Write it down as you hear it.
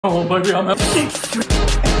Oh, baby, I'm a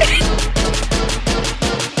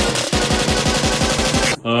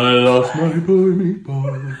I lost my boy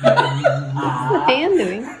meatball. What's the hand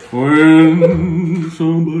doing? When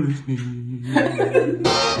somebody's need.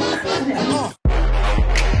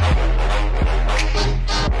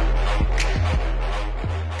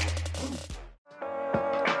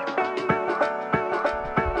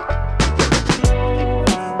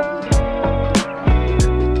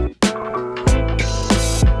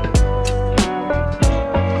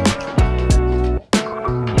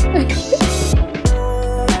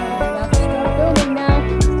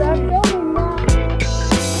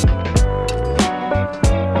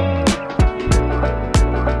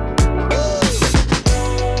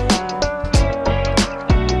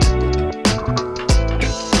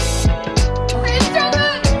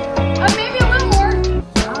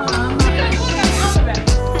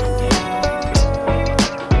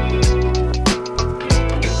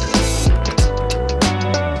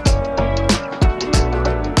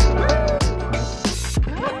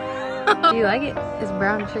 Do you like it? It's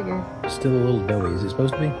brown sugar. Still a little doughy. Is it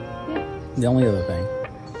supposed to be? Yeah. The only other thing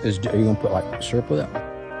is, are you gonna put like syrup with it?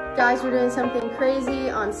 Guys, we're doing something crazy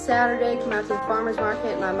on Saturday. Come out to the farmer's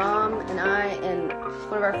market. My mom and I and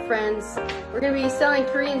one of our friends. We're gonna be selling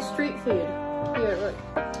Korean street food. Here, look.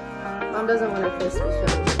 Mom doesn't want her face to be shown.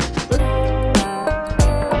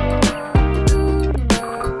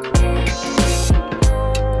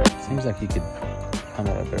 Seems like you could come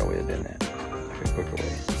up with a better way of doing that. Like a quicker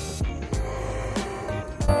way.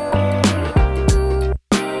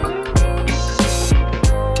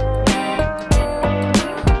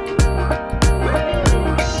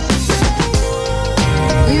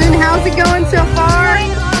 How's it going so far?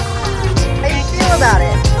 How do you feel about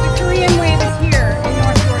it? The Korean wave is here in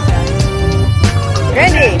North Georgia.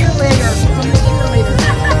 Ready?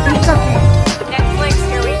 Netflix,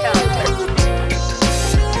 here we come.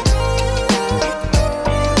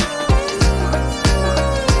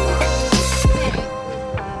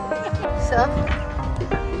 So,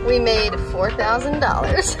 we made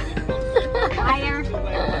 $4,000. Higher.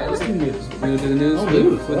 We're gonna do the news with me.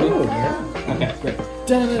 Okay, great.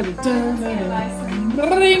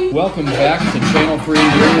 Welcome back to Channel 3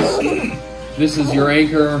 News. This is your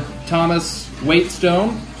anchor, Thomas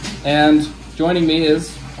Waitstone, and joining me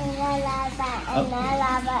is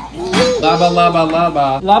Laba Laba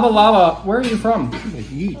Laba. Laba Laba, where are you from?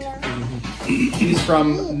 He's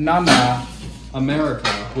from Nana, America,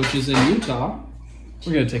 which is in Utah.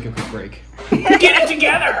 We're gonna take a quick break. Get it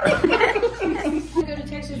together! Go to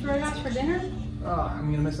Texas Roadhouse for dinner? I'm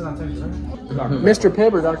gonna miss it on Texas, right? Mr.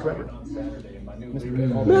 Pibb or Dr. Pepper?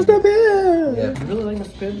 Mr. Pibb! Yeah. You really like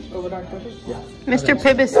Mr. Pibb over Dr. Pepper? Yeah. Mr.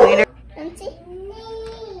 Pibb is sweeter.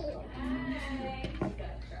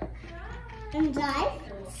 And drive.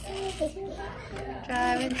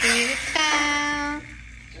 Driving through the town.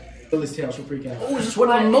 Lily's tail, she'll freak out. Oh, is this one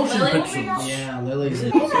of the motion pictures? Yeah, Lily's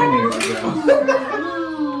in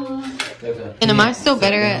And am I still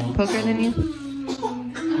better at poker than you?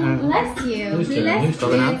 Bless you. Bless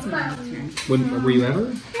you. Were you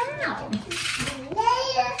ever?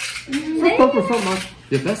 poker so much.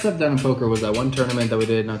 The best I've done in poker was that one tournament that we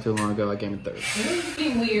did not too long ago. I came in third. It's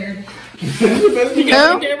being weird.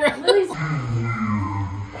 No?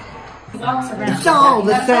 It's all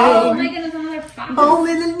the Oh same. my goodness, another 5.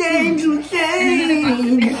 Only the names will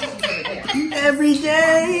change. Every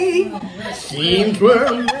day seems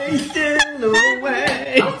we're wasting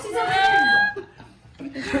away.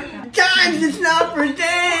 Times it's not for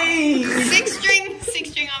days. Six string on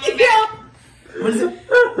my back. What is it?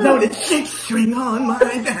 Loaded 6-string on my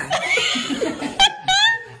back.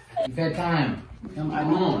 You've had time. Come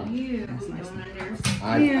on. You.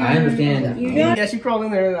 I understand. Yeah, she crawled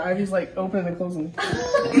in there and Ivy's like opening and closing.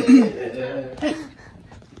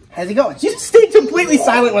 How's it going? She just stayed completely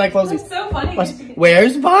silent when I closed these. So funny.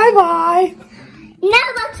 Where's Bye-Bye? Now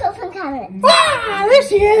let's open comments. Ah, there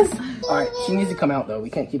she is. Alright, she needs to come out though. We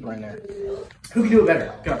can't keep her in there. Who can do it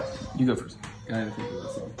better? Go. You go first. I think of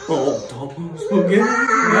this song. Oh, spaghetti.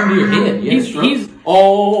 Under your head. Yeah, He's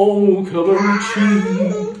all covered in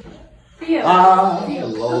cheese. Yeah. I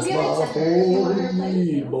lost my whole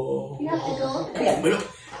meatball. You have to go.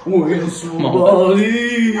 When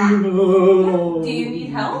somebody Do you need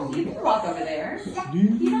help? You can walk over there.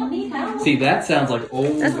 You don't need help. See, that sounds like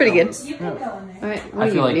old. That's pretty good. You can go in there. Alright, I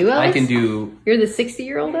feel like I can do. You're the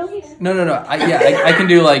 60-year-old Elvis? No. I can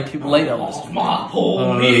do like late Elvis. My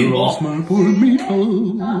poor meatball. My poor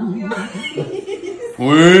meatball.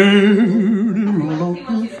 Where did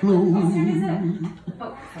the flow?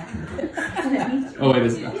 Oh wait,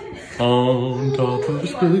 it's not. On top of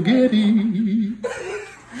spaghetti.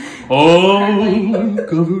 All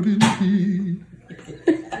covered in tea.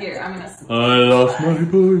 Here, I'm gonna. I lost my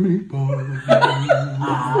burning ball. What's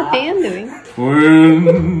the fan doing?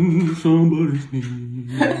 When somebody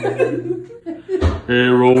sneezed. He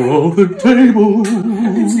rolled off the table.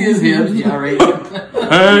 See his hips, yeah, right.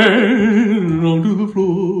 And onto the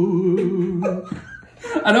floor.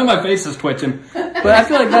 I know my face is twitching, but I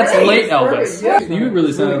feel like that's late Elvis. You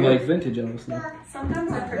really sounded like vintage Elvis now.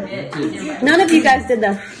 Sometimes I forget. None of you guys did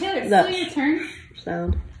the It's your turn.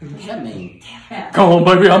 sound. What's that mean? Come on,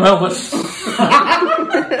 baby, I'm Elvis.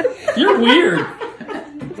 You're weird.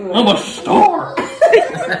 I'm a star. Do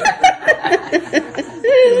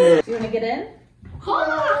you want to get in?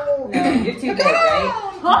 No, you're too big, right?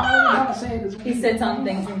 He sits on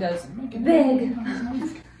things and goes, big.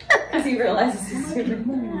 As he realizes he's too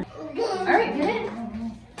big. Alright, get in.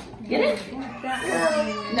 Get in.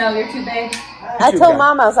 No, you're too big. I told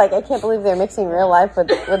Mom, I was like, I can't believe they're mixing real life with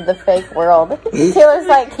the fake world. Taylor's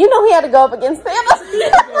like, you know he had to go up against Thanos.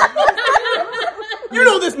 You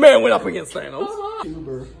know this man went up against Thanos.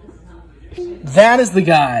 That is the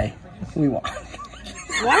guy we want.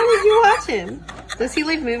 Why would you watch him? Does he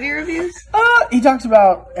leave movie reviews? He talks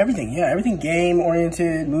about everything. Yeah, everything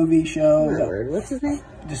game-oriented, movie, show. What's his name?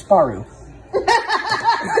 Disparu.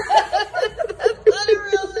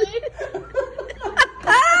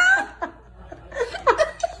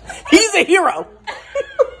 He's a hero.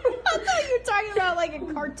 I thought you were talking about like a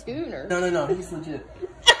cartoon or... No, he's legit.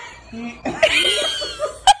 Can't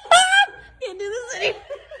do this anymore.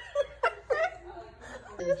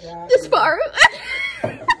 Disparu.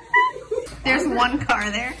 There's one car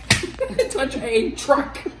there. Touch a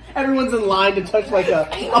truck. Everyone's in line to touch like a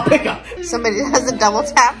pickup. Somebody has a double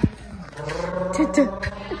tap.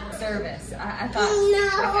 Service. I thought,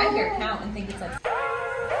 like, I hear it count and think it's like...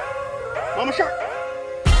 Mama shark.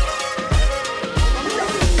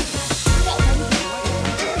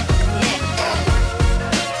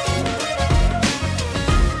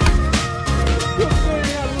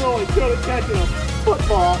 Catching a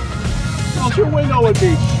football, else your window would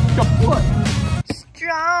be kaput.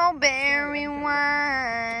 Strawberry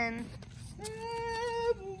wine.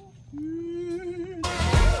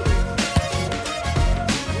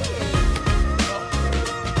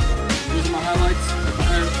 These are my highlights of the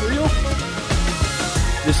Iron Reel.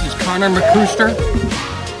 This is Connor McCooster,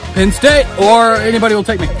 Penn State, or anybody will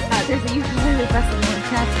take me. There's a ukulele festival in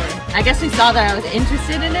Chatsworth. I guess we saw that I was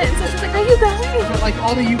interested in it, and so she's like, are you going? Like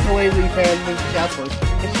all the ukulele fans in Chatsworth.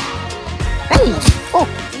 Hey! Oh!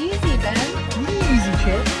 Easy, Ben. Easy,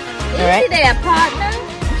 champ. Easy there, partner.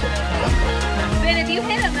 Ben, if you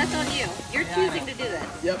hit him, that's on you. You're choosing to do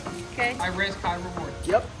this. Yep. Okay? I risk high reward.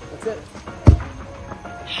 Yep. That's it.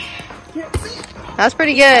 That's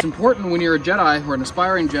pretty good. It's important when you're a Jedi or an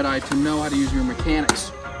aspiring Jedi to know how to use your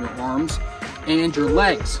mechanics, your arms, and your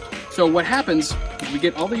legs. So what happens is we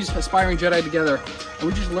get all these aspiring Jedi together and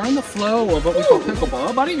we just learn the flow of what we call pickleball.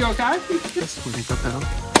 Oh, buddy, you okay? Yes, we can cut that off.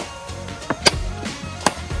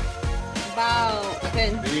 Wow.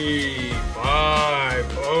 Ben. 3,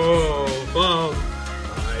 5, oh, boom.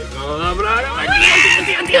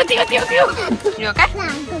 You okay?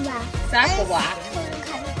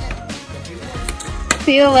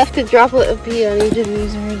 Theo left a droplet of pee on each of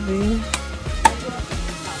these reviews.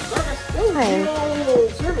 Okay.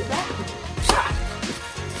 Serve it back.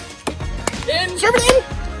 In. Serve it in.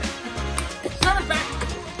 Serve it back.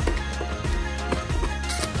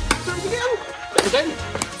 Serve it again. Serve it in.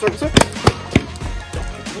 Serve it, serve it.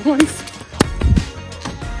 Once.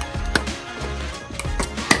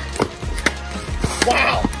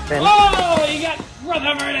 Wow. Oh, you got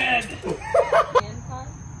Rutherford!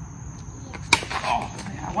 Oh,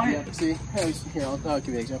 yeah, why? Yeah, see, here, I'll give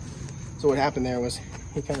you an example. So what happened there was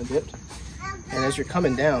he kind of dipped, and as you're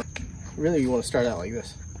coming down, really you want to start out like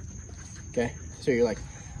this. Okay, so you're like,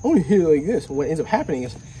 I want to hit it like this. What ends up happening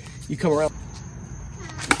is you come around.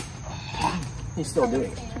 He's still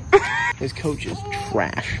doing it. His coach is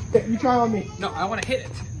trash. You try on me. No, I want to hit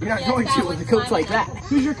it. You're not going to with a coach like that.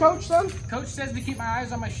 Who's your coach, son? Coach says to keep my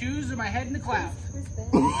eyes on my shoes and my head in the clouds.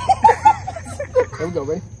 There we go,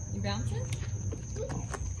 ready? You bouncing?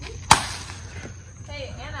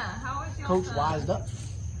 Hey, Anna, how was your Coach wised up.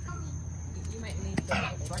 You might need to.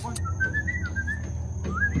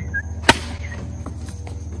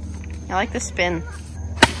 I like the spin.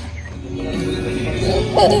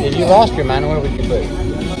 If you lost your mind, where would you put it?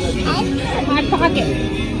 My pocket.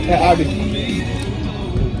 Yeah, I'll be.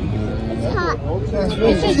 It's hot.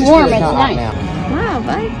 It's just warm. It's nice. Wow,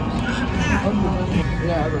 bud.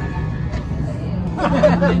 Yeah,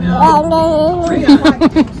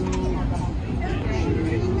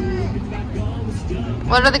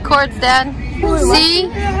 What are the chords, Dad?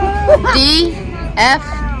 C, D, F,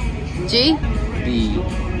 G? B,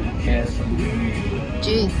 F,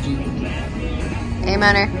 G. G, A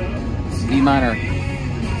minor. B minor,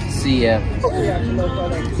 C, F.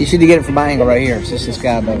 You should get it from my angle right here. It's just this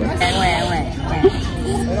guy above it.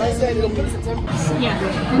 Yeah,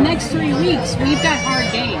 the next 3 weeks, we've got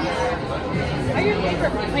hard games.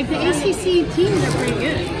 Like the ACC teams are pretty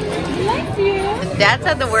good. Thank you. Dad's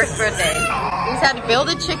had the worst birthday. He's had to build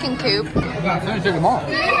a chicken coop. Why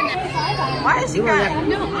is he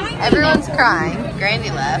crying? Everyone's crying. Granny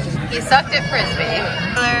left. He sucked at frisbee.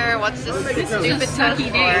 What's this stupid toast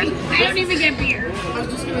for? I don't even get beer. I was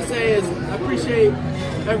just gonna say is I appreciate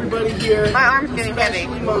everybody here. My arm's getting heavy.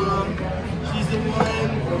 Especially Mom. She's the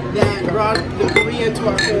one that brought the Korean to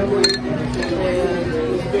our family, and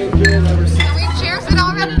it's been good ever since. Can we cheers it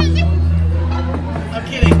already? I'm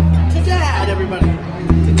kidding. To Dad, everybody.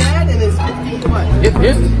 To Dad and his 50 what?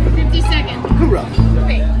 50 seconds. Hoorah.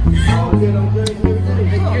 Wait.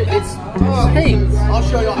 It's hey, I'll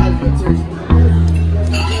show y'all how to do it.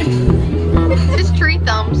 Seriously. Just tree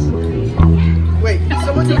thumbs. Wait,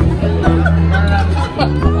 someone.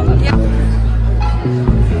 Yep.